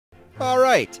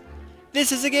Alright,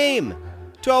 this is a game!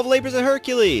 12 Labours of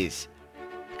Hercules!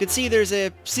 You can see there's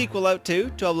a sequel out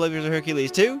too, 12 Labours of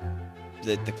Hercules 2.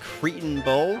 The Cretan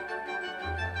Bowl.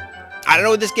 I don't know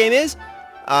what this game is.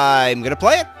 I'm gonna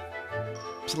play it.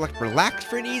 Select relaxed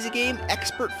for an easy game,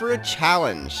 expert for a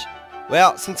challenge.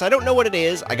 Well, since I don't know what it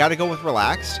is, I gotta go with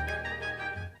relaxed.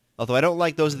 Although I don't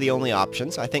like those are the only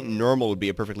options. I think normal would be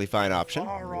a perfectly fine option.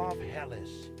 Far off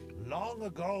Hellas, long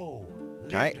ago,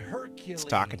 Alright, Hercules. it's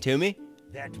talking to me.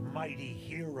 That mighty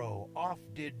hero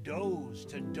oft did doze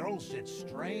to dulcet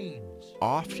strains.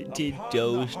 Oft did Upon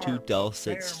doze the to harp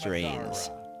dulcet fair strains.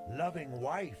 Megara, loving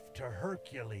wife to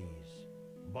Hercules.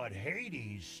 But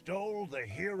Hades stole the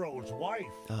hero's wife.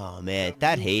 Oh man, The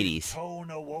that music Hades.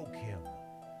 tone awoke him.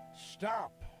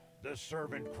 Stop, the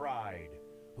servant cried,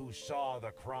 who saw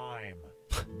the crime.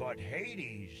 But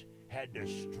Hades had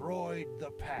destroyed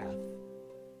the path.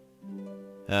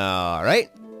 Alright.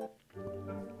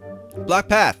 Block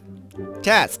path.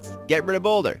 Tasks. Get rid of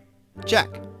boulder. Check.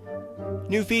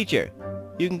 New feature.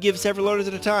 You can give several orders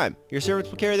at a time. Your servants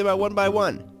will carry them out one by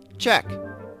one. Check.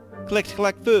 Click to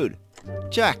collect food.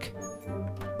 Check.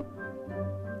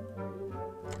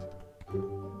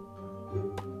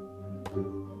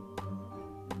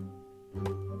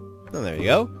 Oh, there you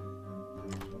go.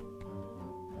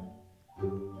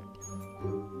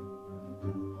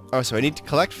 Oh, so I need to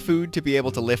collect food to be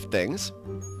able to lift things.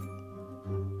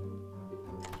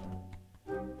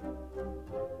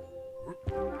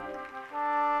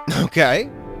 Okay.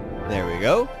 There we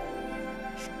go.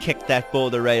 Kick that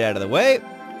boulder right out of the way.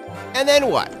 And then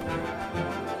what?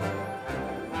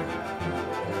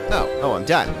 Oh, I'm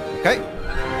done. Okay.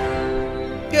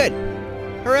 Good.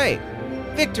 Hooray.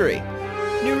 Victory.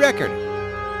 New record.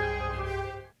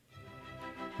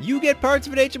 You get parts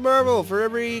of an ancient marvel for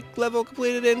every level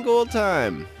completed in gold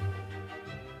time.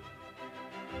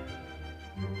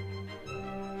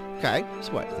 Okay,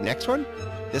 so what? The next one?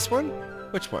 This one?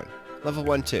 Which one? Level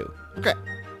 1, 2. Okay.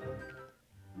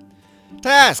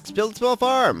 Tasks! Build a small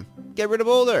farm. Get rid of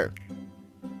boulder.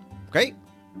 Great.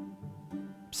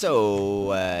 So,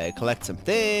 collect some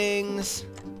things.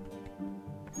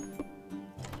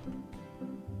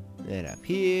 And up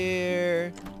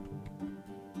here.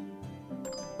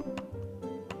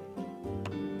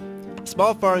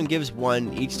 Small farm gives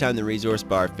 1 each time the resource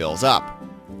bar fills up.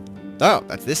 Oh,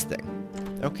 that's this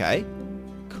thing. Okay.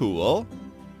 Cool.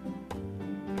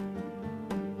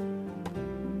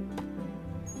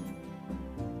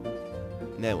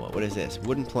 And then what? What is this?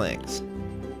 Wooden planks.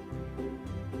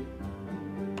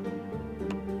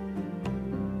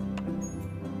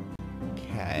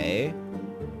 Okay.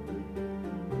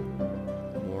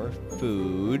 More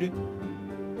food.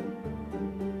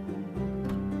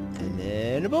 And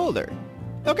then a boulder.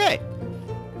 Okay.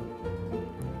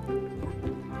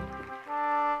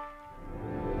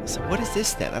 So what is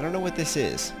this then? I don't know what this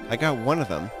is. I got one of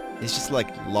them. It's just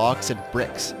like logs and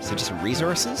bricks. Is it just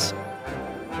resources?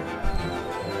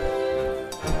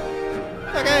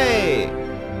 Okay!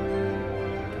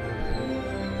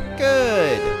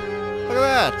 Good! Look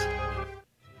at that!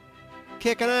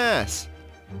 Kicking ass!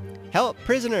 Help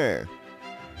prisoner!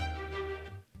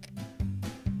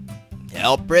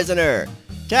 Help prisoner!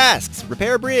 Tasks!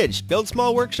 Repair bridge! Build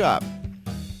small workshop!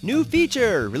 New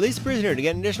feature! Release prisoner to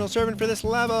get an additional servant for this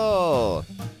level!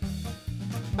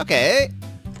 Okay!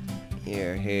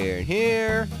 Here, here, and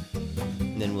here.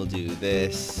 And then we'll do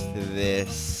this,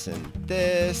 this, and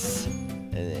this.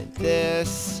 And then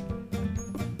this.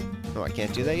 Oh, I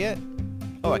can't do that yet?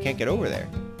 Oh, I can't get over there.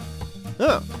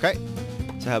 Oh, okay.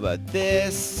 So how about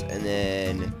this, and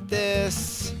then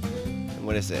this. And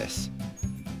what is this?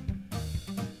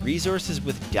 Resources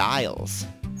with dials.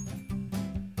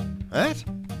 What?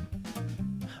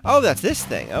 Oh, that's this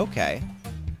thing. Okay.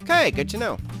 Okay, good to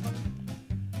know.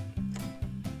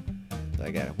 So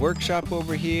I got a workshop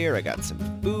over here. I got some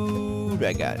food.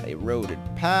 I got a eroded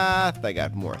path. I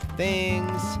got more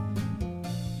things.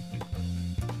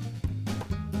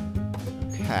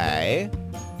 Okay.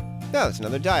 Oh, that's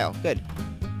another dial. Good.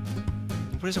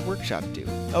 What does a workshop do?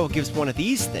 Oh, it gives one of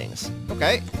these things.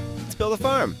 Okay. Let's build a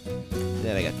farm. And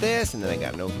then I got this, and then I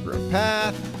got an overgrown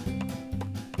path.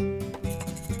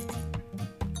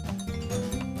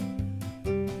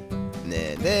 And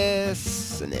then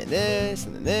this, and then this,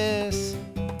 and then this.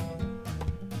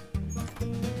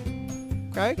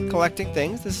 Okay, collecting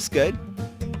things. This is good.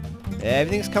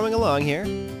 Everything's coming along here.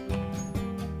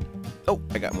 Oh,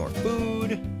 I got more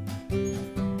food.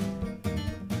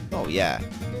 Oh, yeah.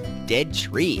 Dead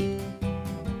tree.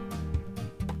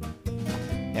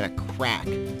 And a crack.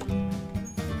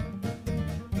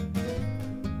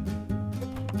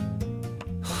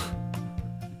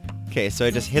 Okay, so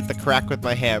I just hit the crack with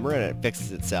my hammer and it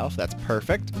fixes itself. That's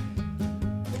perfect.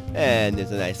 And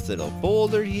there's a nice little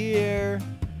boulder here.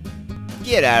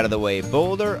 Get out of the way,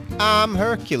 boulder. I'm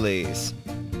Hercules.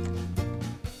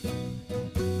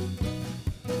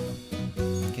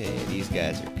 Okay, these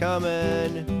guys are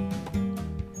coming.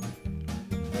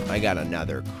 I got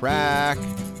another crack.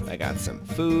 I got some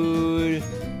food.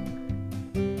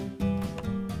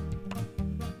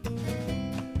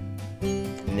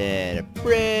 And then a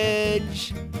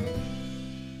bridge.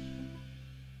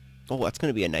 Oh, that's going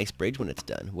to be a nice bridge when it's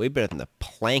done. Way better than the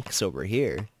planks over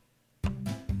here.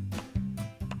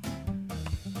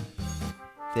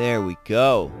 There we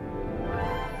go.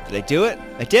 Did I do it?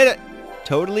 I did it!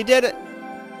 Totally did it!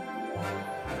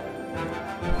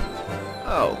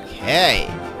 Okay.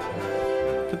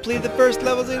 Completed the first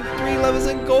levels in 3 levels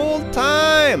in gold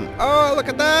time! Oh, look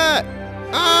at that!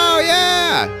 Oh,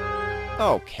 yeah!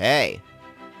 Okay.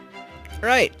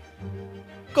 Right.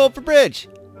 Gold for bridge!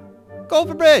 Gold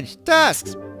for bridge!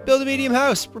 Tasks! Build a medium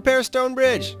house! Repair a stone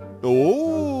bridge!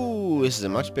 Oh, this is a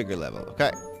much bigger level.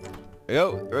 Okay. Here we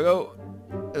go. Here we go.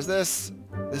 There's this.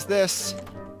 There's this.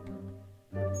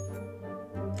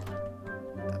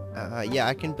 Yeah,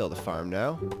 I can build a farm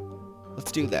now.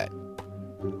 Let's do that.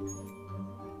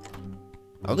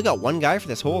 I only got one guy for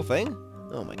this whole thing?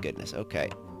 Oh my goodness, okay.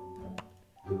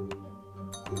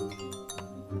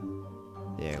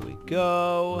 There we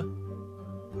go.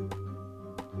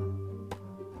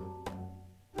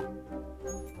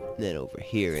 And then over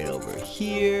here and over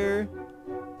here.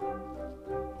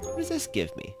 What does this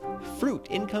give me? Fruit,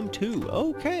 income 2.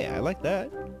 Okay, I like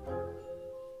that.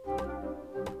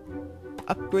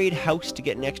 Upgrade house to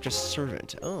get an extra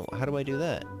servant. Oh, how do I do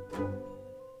that?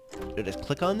 Do I just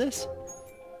click on this?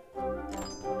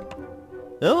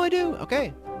 Oh, I do.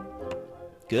 Okay.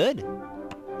 Good.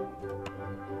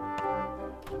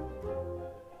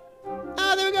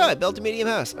 Ah, there we go. I built a medium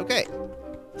house. Okay.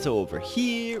 So over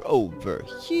here, over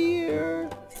here.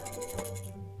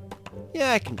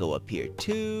 Yeah, I can go up here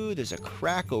too. There's a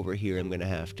crack over here I'm gonna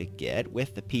have to get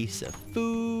with a piece of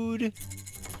food.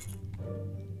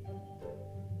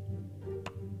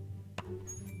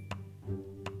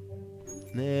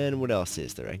 Then what else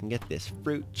is there? I can get this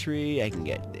fruit tree, I can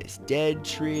get this dead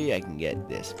tree, I can get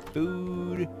this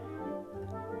food.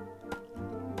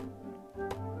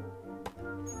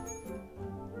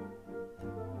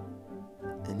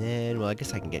 And then, well, I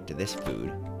guess I can get to this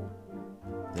food.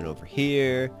 Then over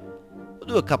here, we'll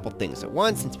do a couple things at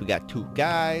once since we got 2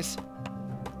 guys.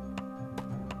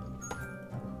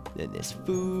 Then this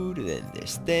food, and then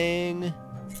this thing.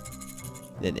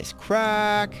 Then this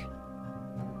crack.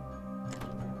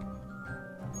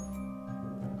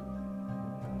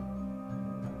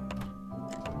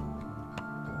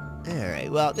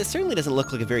 Alright, well, this certainly doesn't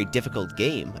look like a very difficult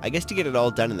game. I guess to get it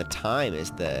all done in the time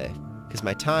is the... Because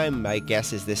my time, I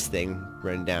guess, is this thing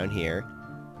running down here.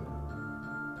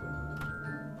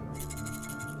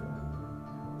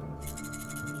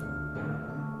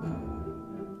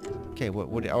 Okay,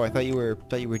 what, oh, I thought you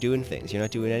were doing things. You're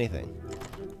not doing anything.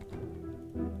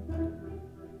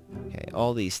 Okay,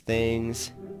 all these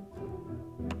things.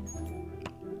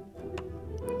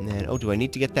 And then, oh, do I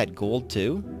need to get that gold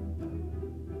too?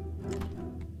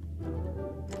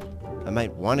 I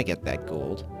might want to get that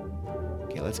gold.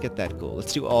 Okay, let's get that gold.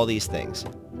 Let's do all these things.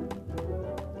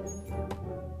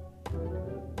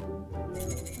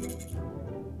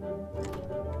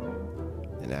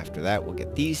 And after that, we'll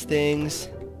get these things.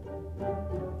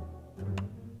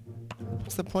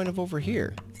 What's the point of over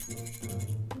here?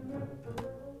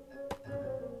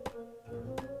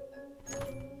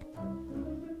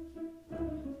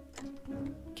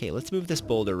 Okay, let's move this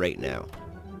boulder right now.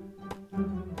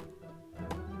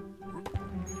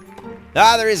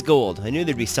 Ah, there is gold. I knew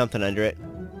there'd be something under it.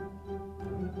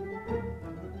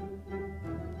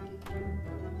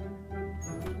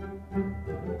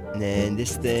 And then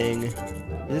this thing.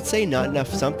 Does it say not enough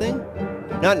something?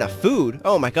 Not enough food?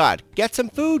 Oh my god. Get some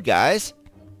food, guys.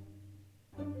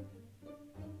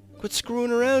 Quit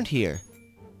screwing around here.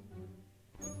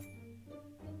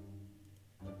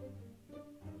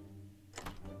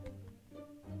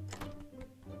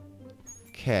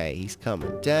 Okay, he's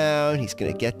coming down. He's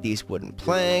gonna get these wooden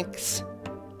planks.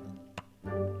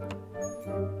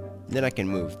 And then I can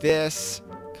move this,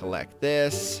 collect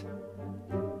this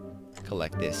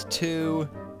too,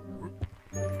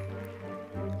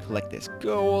 collect this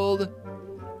gold,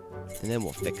 and then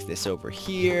we'll fix this over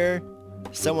here.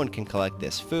 Someone can collect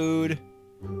this food.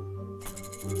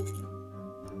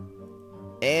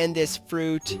 And this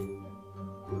fruit.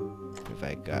 What have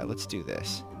I got? Let's do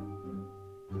this.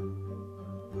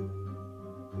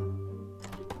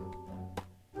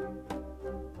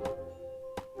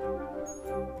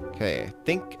 Okay, I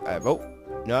think I've... Oh,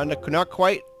 not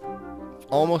quite.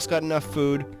 Almost got enough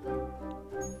food.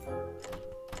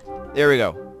 There we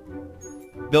go.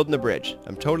 Building the bridge.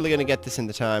 I'm totally going to get this in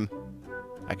the time.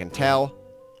 I can tell.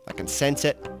 I can sense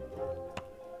it.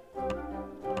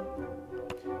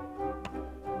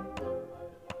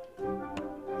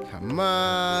 Come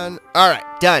on. Alright,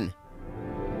 done.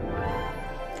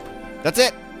 That's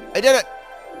it. I did it.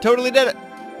 Totally did it.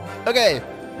 Okay.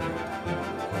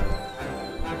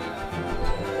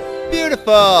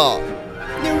 Beautiful.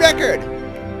 New record.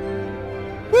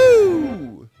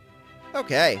 Woo.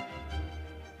 Okay.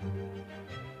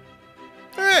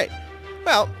 Alright.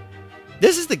 Well,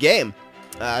 this is the game.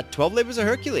 12 Labours of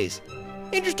Hercules.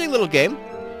 Interesting little game.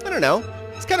 I don't know.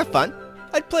 It's kind of fun.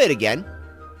 I'd play it again.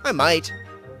 I might.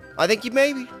 I think you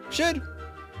maybe should.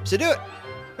 So do it.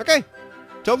 Okay.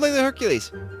 12 Labours of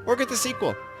Hercules. Or get the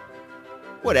sequel.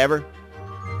 Whatever.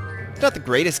 It's not the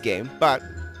greatest game, but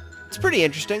it's pretty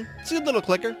interesting. It's a good little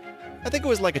clicker. I think it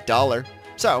was like $1.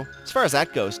 So, as far as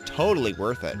that goes, totally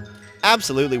worth it.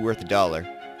 Absolutely worth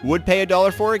 $1. Would pay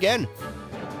 $1 for again.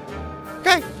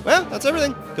 Okay, well, that's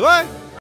everything. Goodbye.